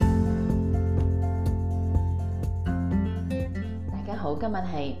好，今日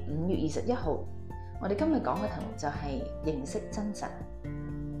係5月21號。我哋今日講嘅題目就係認識真神。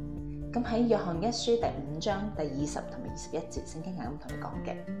咁喺約翰一書第5章第20同埋21節，聖經係咁同你講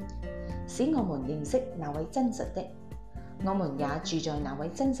嘅：使我們認識那位真實的，我們也住在那位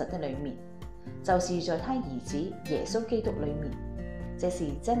真實的裡面，就是在他兒子耶穌基督裡面。這是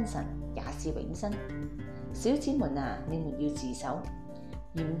真神，也是永生。小子們啊，你們要自守，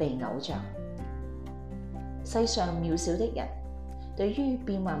遠避偶像。世上渺小的人，對於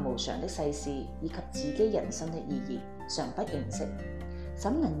變幻無常的世事以及自己人生的意義尚不認識，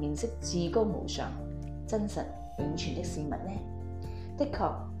怎能認識至高無上、真實永存的事物呢？的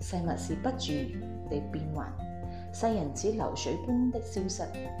確，世物是不住地變幻，世人似流水般的消失。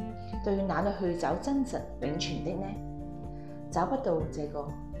對哪裏去找真實永存的呢？找不到，這個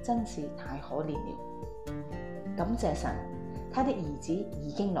真是太可憐了。感謝神，他的兒子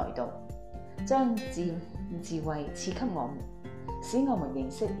已經來到，將智慧賜給我們，使我們認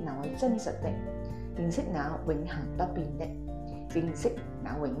識那位真實的，認識那永恆不變的，認識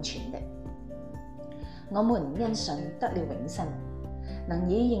那永存的。我們因信得了永生，能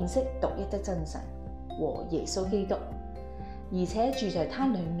以認識獨一的真神和耶穌基督，而且住在他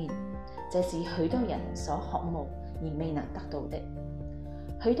裡面。這是許多人所渴慕而未能得到的。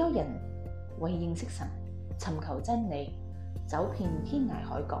許多人為認識神，尋求真理，走遍天涯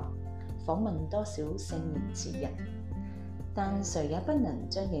海角，訪問多少聖賢哲人，但誰也不能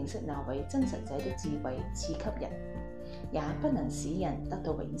將認識那位真實者的智慧賜給人，也不能使人得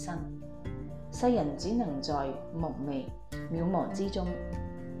到永生。世人只能在蒙昧渺茫之中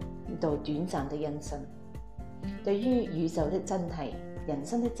度短暫的人生。對於宇宙的真諦、人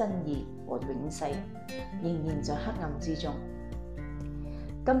生的真義和永世，仍然在黑暗之中。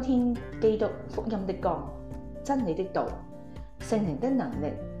今天基督福音的光、真理的道、聖靈的能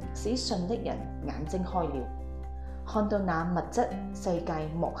力，使信的人眼睛開了，看到那物質世界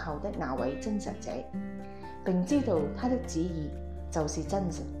幕後的那位真實者，並知道他的旨意就是真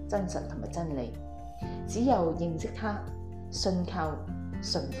實同埋真理。只有認識他、信靠、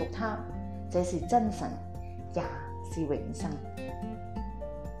順服他，這是真神，也是永生。